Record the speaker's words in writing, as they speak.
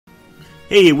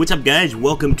Hey, what's up guys?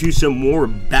 Welcome to some more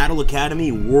Battle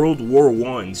Academy World War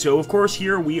I. So of course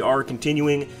here we are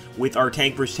continuing with our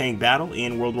tank versus tank battle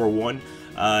in World War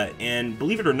I. And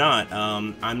believe it or not,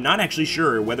 I'm not actually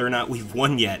sure whether or not we've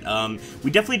won yet.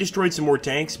 We definitely destroyed some more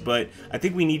tanks, but I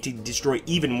think we need to destroy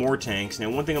even more tanks. Now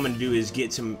one thing I'm going to do is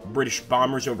get some British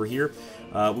bombers over here.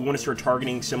 We want to start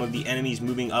targeting some of the enemies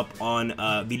moving up on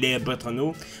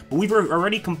Villers-Bretonneux. But we've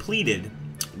already completed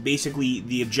basically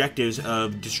the objectives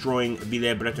of destroying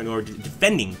Villers-Bretonneux, or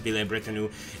defending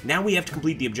Villers-Bretonneux. Now we have to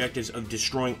complete the objectives of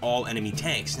destroying all enemy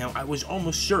tanks. Now I was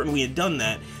almost certain we had done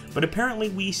that, but apparently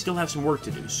we still have some work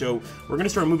to do. So we're going to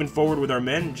start moving forward with our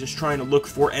men, just trying to look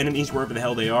for enemies wherever the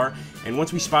hell they are. And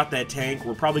once we spot that tank,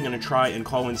 we're probably going to try and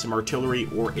call in some artillery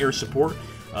or air support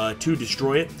to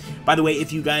destroy it. By the way,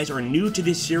 if you guys are new to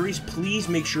this series, please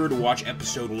make sure to watch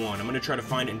episode 1. I'm going to try to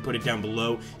find it and put it down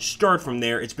below. Start from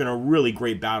there. It's been a really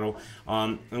great battle,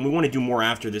 and we want to do more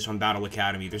after this on Battle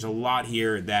Academy. There's a lot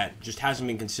here that just hasn't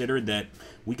been considered that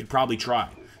we could probably try.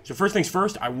 So first things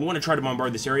first, I want to try to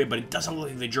bombard this area, but it doesn't look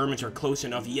like the Germans are close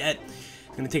enough yet.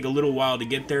 It's going to take a little while to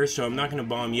get there, so I'm not going to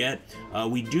bomb yet.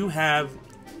 We do have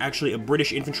actually a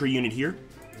British infantry unit here,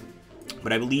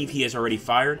 but I believe he has already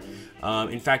fired.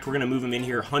 In fact, we're going to move him in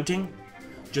here hunting,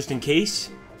 just in case.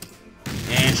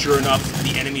 And sure enough,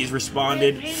 the enemy has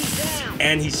responded,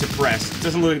 and he's suppressed. It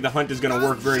doesn't look like the hunt is going to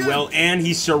work very well, and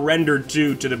he's surrendered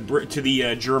to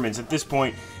the Germans. At this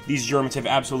point, these Germans have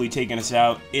absolutely taken us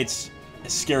out. It's a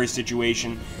scary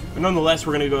situation, but nonetheless,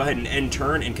 we're going to go ahead and end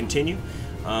turn and continue.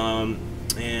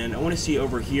 And I want to see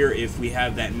over here if we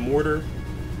have that mortar.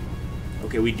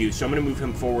 Okay, we do. So I'm going to move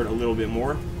him forward a little bit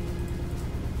more.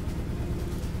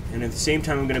 And at the same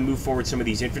time, I'm going to move forward some of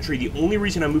these infantry. The only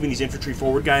reason I'm moving these infantry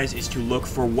forward, guys, is to look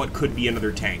for what could be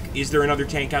another tank. Is there another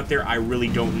tank out there? I really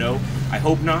don't know. I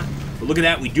hope not. But look at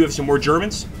that. We do have some more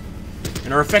Germans.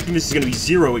 And our effectiveness is going to be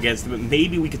 0 against them. But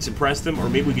maybe we could suppress them, or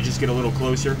maybe we could just get a little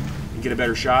closer and get a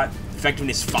better shot.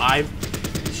 Effectiveness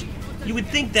 5. You would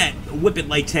think that a Whippet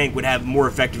light tank would have more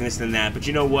effectiveness than that. But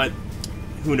you know what?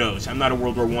 Who knows? I'm not a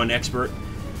World War I expert.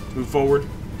 Move forward.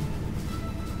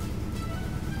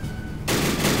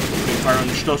 Fire on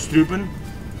the Stoßtruppen.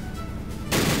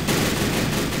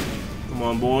 Come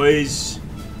on, boys.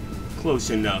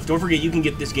 Close enough. Don't forget, you can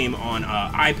get this game on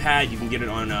iPad. You can get it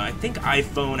on, I think,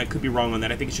 iPhone. I could be wrong on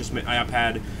that. I think it's just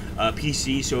iPad,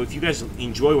 PC. So if you guys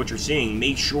enjoy what you're seeing,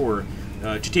 make sure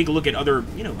to take a look at other,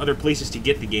 other places to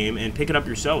get the game and pick it up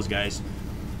yourselves, guys.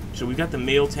 So we've got the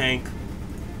male tank.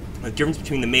 The difference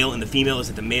between the male and the female is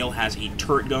that the male has a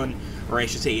turret gun, or I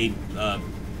should say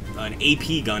an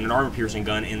AP gun, an armor-piercing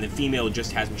gun, and the female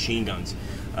just has machine guns.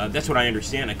 That's what I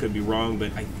understand. I could be wrong,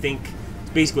 but I think it's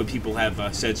basically what people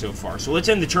have said so far. So let's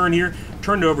end the turn here.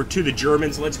 Turn it over to the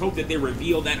Germans. Let's hope that they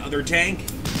reveal that other tank.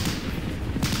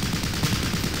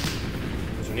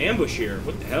 There's an ambush here.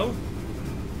 What the hell?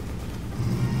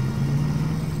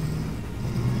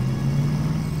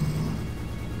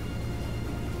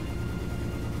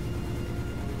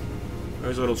 That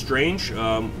was a little strange.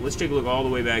 Let's take a look all the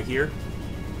way back here.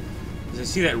 As I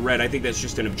see that red, I think that's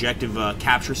just an objective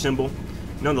capture symbol.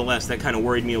 Nonetheless, that kind of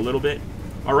worried me a little bit.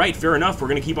 Alright, fair enough. We're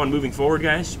going to keep on moving forward,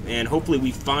 guys. And hopefully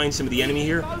we find some of the enemy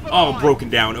here. Oh, broken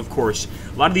down, of course.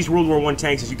 A lot of these World War I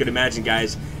tanks, as you can imagine,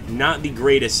 guys, not the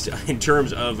greatest in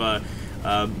terms of,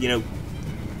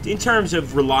 in terms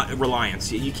of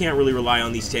reliance. You can't really rely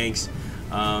on these tanks.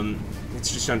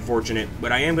 It's just unfortunate.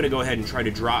 But I am going to go ahead and try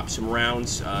to drop some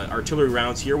rounds, artillery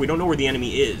rounds here. We don't know where the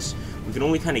enemy is. We can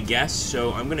only kind of guess,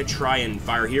 so I'm going to try and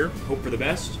fire here. Hope for the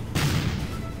best.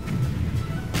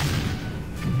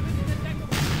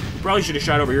 Probably should have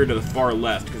shot over here to the far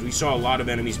left, because we saw a lot of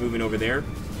enemies moving over there.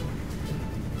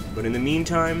 But in the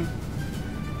meantime,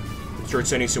 we'll start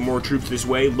sending some more troops this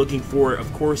way, looking for,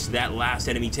 of course, that last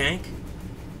enemy tank.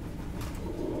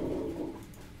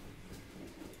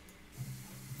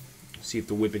 See if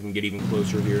the Whippet can get even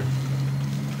closer here.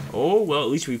 Oh, well, at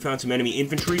least we found some enemy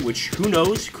infantry, which, who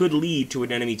knows, could lead to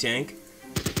an enemy tank.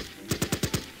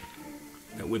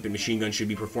 That Whippet machine gun should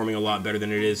be performing a lot better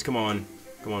than it is. Come on.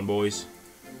 Come on, boys.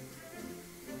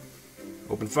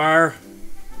 Open fire.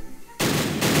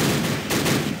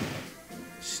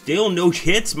 Still no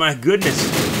hits? My goodness.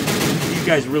 These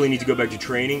guys really need to go back to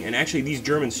training. And actually, these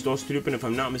German Stoßtruppen, if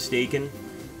I'm not mistaken,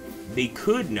 they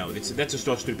could know. That's a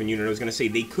Stoßtruppen unit. I was going to say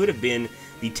they could have been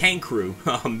the tank crew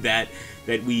that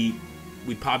we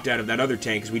popped out of that other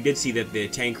tank, because we did see that the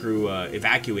tank crew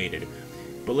evacuated.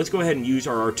 But let's go ahead and use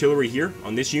our artillery here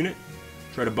on this unit.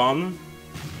 Try to bomb them.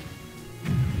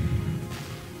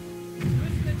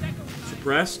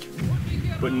 Suppressed.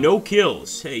 But no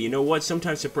kills. Hey, you know what?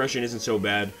 Sometimes suppression isn't so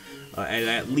bad. and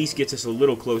at least gets us a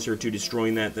little closer to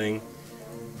destroying that thing.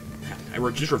 I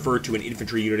just referred to an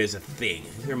infantry unit as a thing.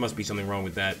 There must be something wrong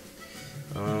with that.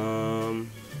 Alright,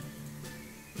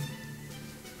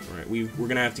 we're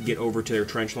going to have to get over to their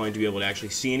trench line to be able to actually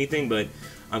see anything, but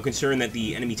I'm concerned that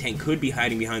the enemy tank could be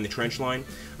hiding behind the trench line.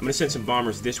 I'm going to send some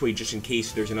bombers this way just in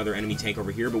case there's another enemy tank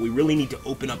over here, but we really need to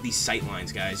open up these sight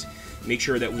lines, guys. Make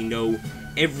sure that we know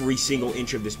every single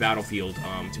inch of this battlefield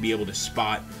to be able to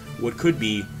spot what could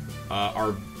be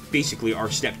basically our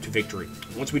step to victory.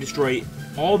 Once we destroy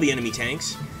all the enemy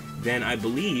tanks, then I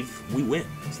believe we win.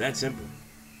 It's that simple.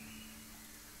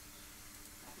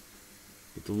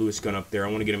 Get the Lewis gun up there. I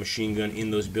want to get a machine gun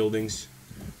in those buildings.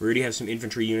 We already have some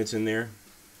infantry units in there,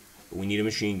 but we need a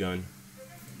machine gun.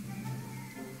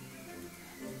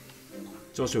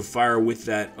 Let's also fire with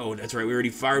that. Oh, that's right. We already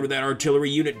fired with that artillery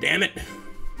unit. Damn it.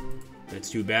 That's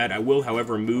too bad. I will,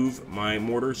 however, move my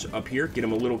mortars up here, get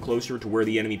them a little closer to where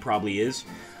the enemy probably is,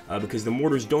 because the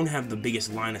mortars don't have the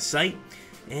biggest line of sight.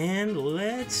 And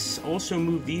let's also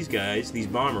move these guys, these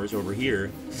bombers, over here.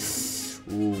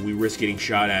 Ooh, we risk getting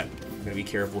shot at. Gotta be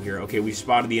careful here. Okay, we've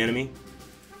spotted the enemy.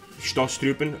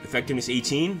 Stoßtruppen, effectiveness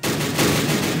 18.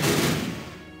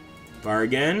 Fire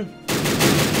again.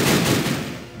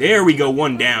 There we go,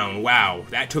 one down. Wow,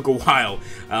 that took a while.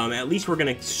 At least we're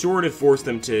going to sort of force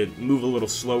them to move a little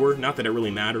slower. Not that it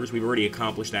really matters. We've already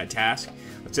accomplished that task.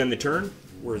 Let's end the turn.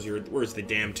 Where's the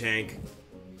damn tank?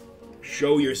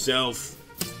 Show yourself.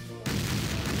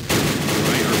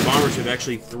 Alright, our bombers have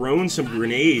actually thrown some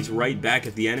grenades right back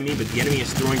at the enemy, but the enemy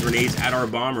is throwing grenades at our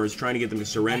bombers, trying to get them to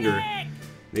surrender.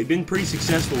 They've been pretty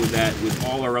successful with that with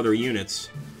all our other units.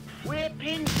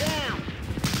 Whipping down.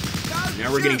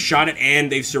 Now we're getting shot at,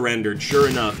 and they've surrendered. Sure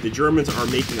enough, the Germans are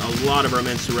making a lot of our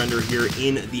men surrender here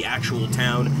in the actual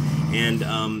town. And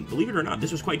believe it or not,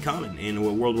 this was quite common in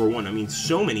World War I. I mean,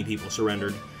 so many people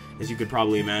surrendered, as you could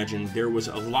probably imagine. There was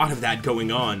a lot of that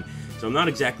going on, so I'm not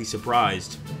exactly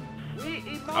surprised.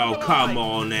 Oh, come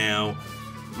on now,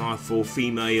 my full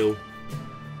female.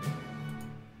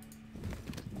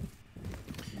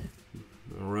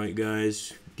 Alright,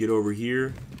 guys, get over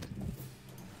here.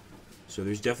 So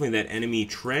there's definitely that enemy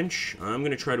trench. I'm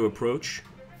going to try to approach.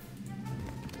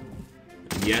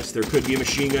 Yes, there could be a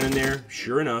machine gun in there.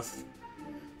 Sure enough.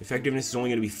 Effectiveness is only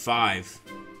going to be 5.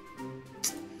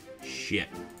 Shit.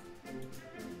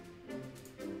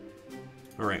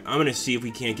 Alright, I'm going to see if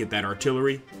we can't get that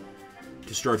artillery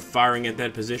to start firing at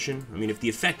that position. I mean, if the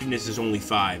effectiveness is only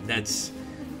 5, that's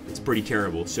pretty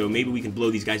terrible. So maybe we can blow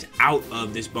these guys out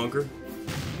of this bunker.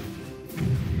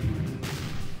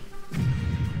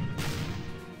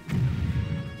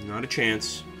 Not a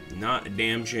chance. Not a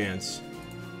damn chance.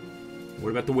 What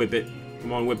about the Whip It?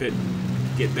 Come on, Whip It.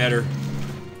 Get better.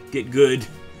 Get good.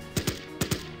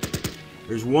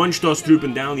 There's one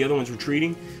Stoßtruppen down, the other one's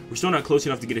retreating. We're still not close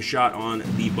enough to get a shot on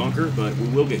the bunker, but we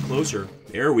will get closer.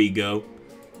 There we go.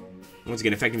 Once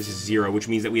again, effectiveness is 0, which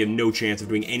means that we have no chance of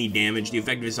doing any damage. The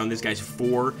effectiveness on this guy's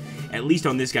 4. At least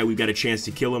on this guy, we've got a chance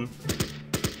to kill him.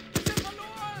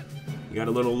 We got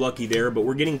a little lucky there, but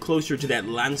we're getting closer to that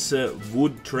Lanza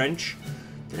Wood trench.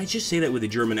 Did I just say that with a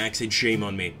German accent? Shame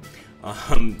on me.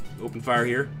 Open fire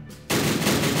here.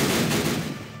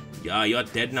 Yeah, you're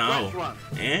dead now.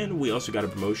 And we also got a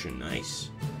promotion. Nice.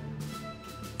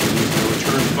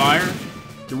 Return fire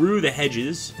through the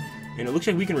hedges. And it looks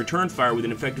like we can return fire with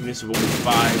an effectiveness of only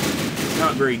 5. It's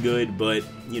not very good, but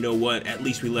you know what? At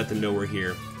least we let them know we're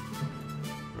here.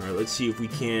 Alright, let's see if we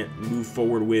can't move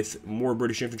forward with more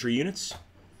British infantry units.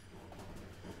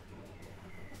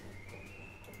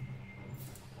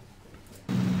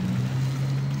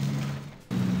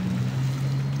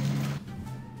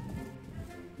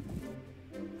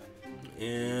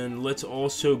 And let's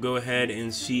also go ahead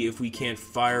and see if we can't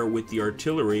fire with the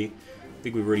artillery. I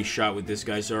think we've already shot with this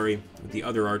guy, sorry. With the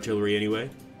other artillery anyway.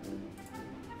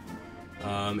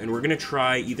 And we're going to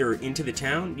try either into the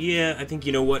town. Yeah, I think,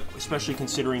 you know what, especially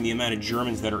considering the amount of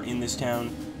Germans that are in this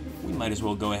town, we might as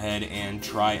well go ahead and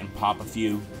try and pop a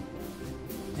few.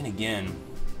 Then again,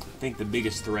 I think the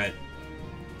biggest threat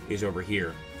is over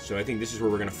here. So I think this is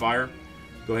where we're going to fire.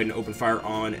 Go ahead and open fire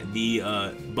on the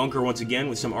bunker once again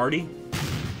with some arty.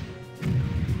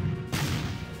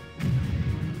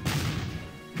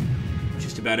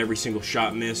 Just about every single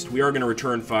shot missed. We are going to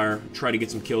return fire, try to get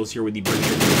some kills here with the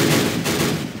British infantry.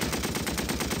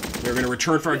 They're going to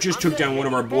return fire. Just took down one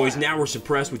of our boys. Now we're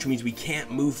suppressed, which means we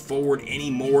can't move forward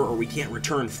anymore, or we can't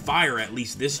return fire at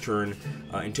least this turn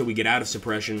until we get out of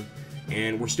suppression.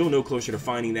 And we're still no closer to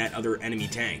finding that other enemy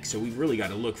tank. So we've really got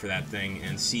to look for that thing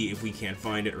and see if we can't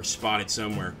find it or spot it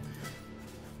somewhere.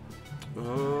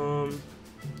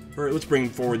 Alright, let's bring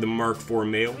forward the Mark IV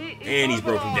male. And he's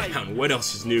broken down. What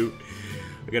else is new?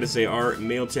 I gotta say, our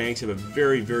male tanks have a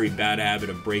very, very bad habit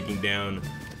of breaking down.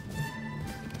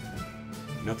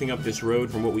 Nothing up this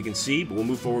road from what we can see, but we'll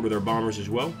move forward with our bombers as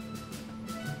well.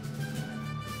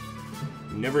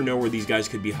 You never know where these guys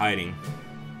could be hiding.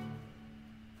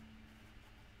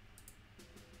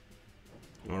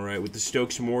 Alright, with the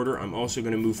Stokes mortar, I'm also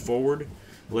going to move forward.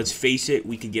 Let's face it,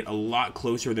 we could get a lot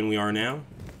closer than we are now.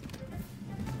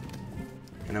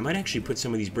 And I might actually put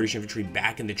some of these British infantry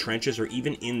back in the trenches or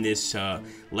even in this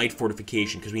light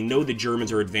fortification, because we know the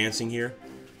Germans are advancing here.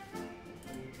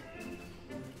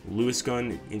 Lewis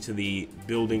gun into the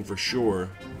building for sure,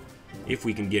 if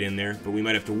we can get in there, but we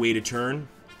might have to wait a turn.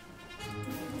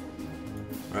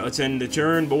 Alright, let's end the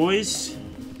turn, boys.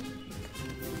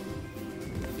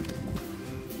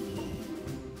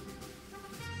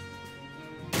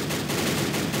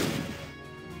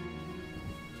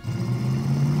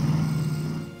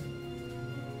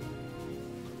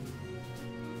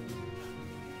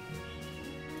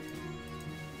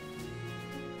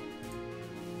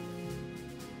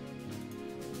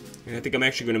 And I think I'm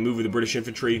actually going to move with the British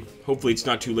infantry. Hopefully it's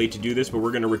not too late to do this, but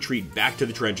we're going to retreat back to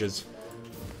the trenches.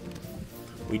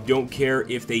 We don't care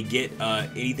if they get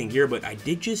anything here, but I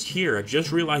did just hear, I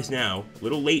just realized now, a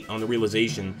little late on the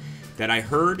realization, that I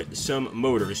heard some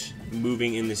motors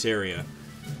moving in this area.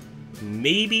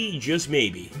 Maybe, just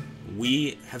maybe,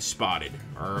 we have spotted,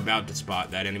 or are about to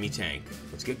spot, that enemy tank.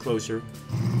 Let's get closer.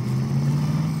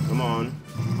 Come on.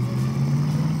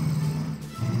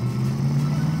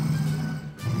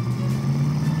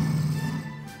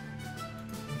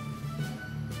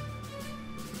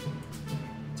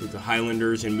 Take the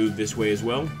Highlanders and move this way as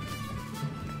well.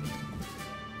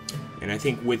 And I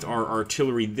think with our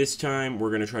artillery this time, we're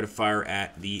going to try to fire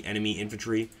at the enemy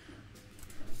infantry.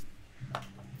 And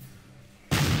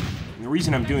the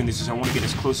reason I'm doing this is I want to get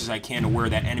as close as I can to where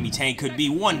that enemy tank could be.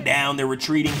 One down, they're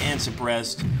retreating and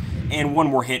suppressed. And one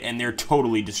more hit, and they're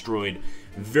totally destroyed.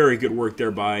 Very good work there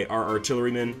by our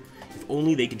artillerymen. If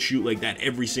only they could shoot like that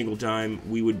every single time,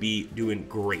 we would be doing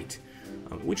great.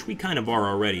 Which we kind of are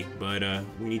already, but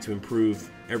we need to improve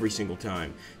every single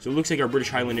time. So it looks like our British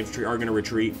Highland Infantry are going to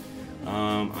retreat.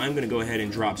 I'm going to go ahead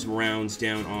and drop some rounds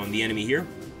down on the enemy here.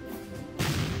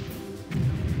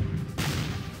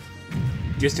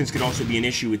 Distance could also be an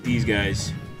issue with these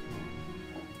guys.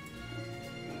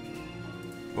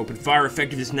 Open fire,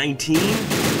 effectiveness 19.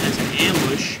 That's an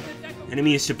ambush.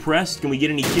 Enemy is suppressed. Can we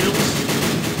get any kills?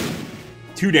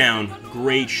 2 down.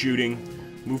 Great shooting.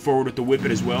 Move forward with the Whippet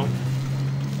as well.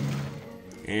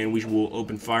 And we will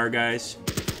open fire, guys.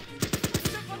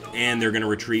 And they're going to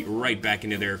retreat right back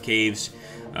into their caves.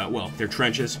 Well, their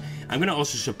trenches. I'm going to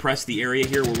also suppress the area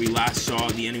here where we last saw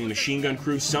the enemy machine gun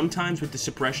crew. Sometimes with the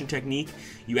suppression technique,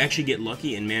 you actually get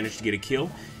lucky and manage to get a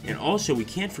kill. And also, we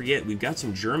can't forget, we've got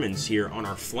some Germans here on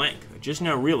our flank. I just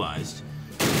now realized.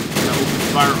 We're going to open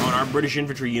fire on our British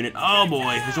infantry unit. Oh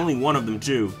boy, there's only one of them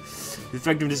too. The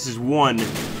effectiveness is 1.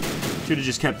 Should have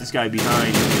just kept this guy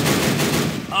behind.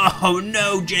 Oh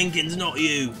no, Jenkins, not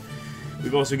you!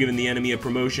 We've also given the enemy a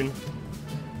promotion.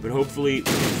 But hopefully, we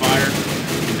can fire.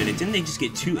 Wait a minute, didn't they just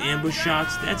get 2 ambush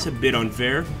shots? That's a bit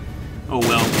unfair. Oh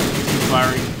well, keep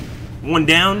firing. 1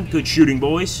 down, good shooting,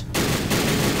 boys.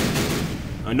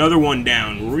 Another 1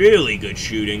 down, really good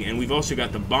shooting. And we've also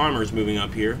got the bombers moving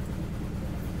up here.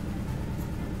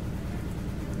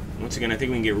 Once again, I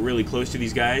think we can get really close to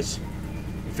these guys.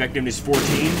 Effectiveness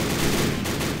 14.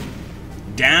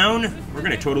 Down. We're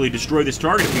going to totally destroy this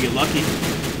target if we get lucky.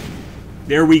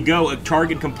 There we go. A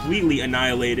target completely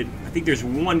annihilated. I think there's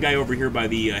 1 guy over here by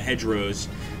the hedgerows,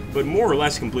 but more or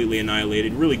less completely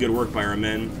annihilated. Really good work by our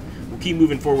men. We'll keep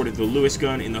moving forward with the Lewis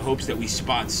gun in the hopes that we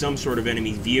spot some sort of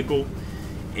enemy vehicle,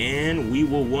 and we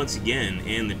will once again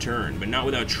end the turn, but not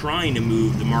without trying to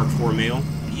move the Mark IV male.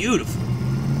 Beautiful.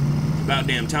 It's about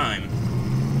damn time.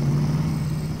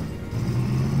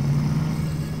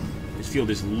 Field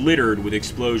is littered with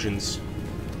explosions.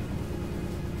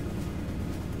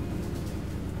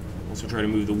 Also try to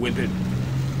move the Whippet.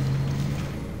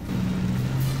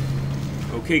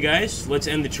 Okay guys, let's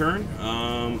end the turn.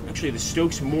 Actually the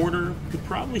Stokes mortar could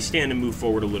probably stand and move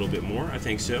forward a little bit more. I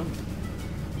think so.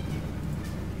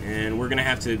 And we're gonna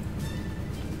have to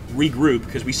regroup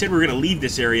because we said we were gonna leave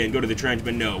this area and go to the trench,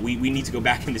 but no, we need to go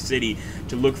back in the city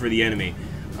to look for the enemy.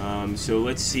 So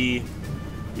let's see.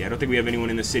 Yeah, I don't think we have anyone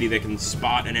in the city that can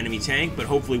spot an enemy tank, but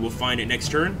hopefully we'll find it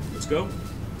next turn. Let's go.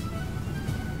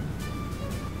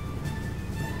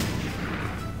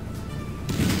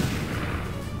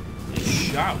 Nice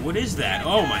shot. What is that?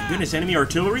 Oh my goodness, enemy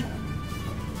artillery?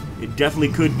 It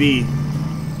definitely could be.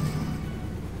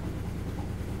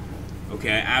 Okay,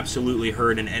 I absolutely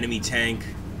heard an enemy tank.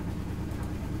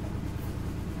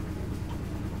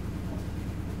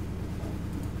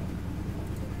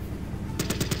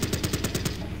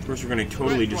 Of course, we're going to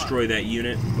totally destroy that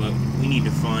unit, but we need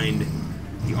to find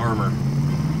the armor.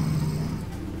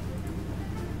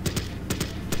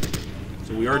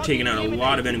 So we are taking out a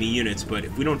lot of enemy units, but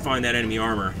if we don't find that enemy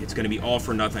armor, it's going to be all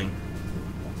for nothing.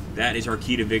 That is our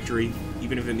key to victory,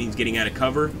 even if it means getting out of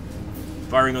cover.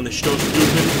 Firing on the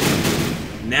Stoßgruppen.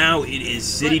 Now it is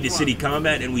city-to-city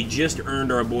combat, and we just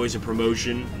earned our boys a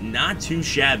promotion. Not too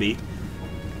shabby.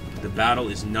 The battle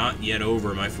is not yet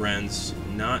over, my friends.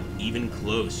 Not even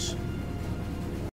close.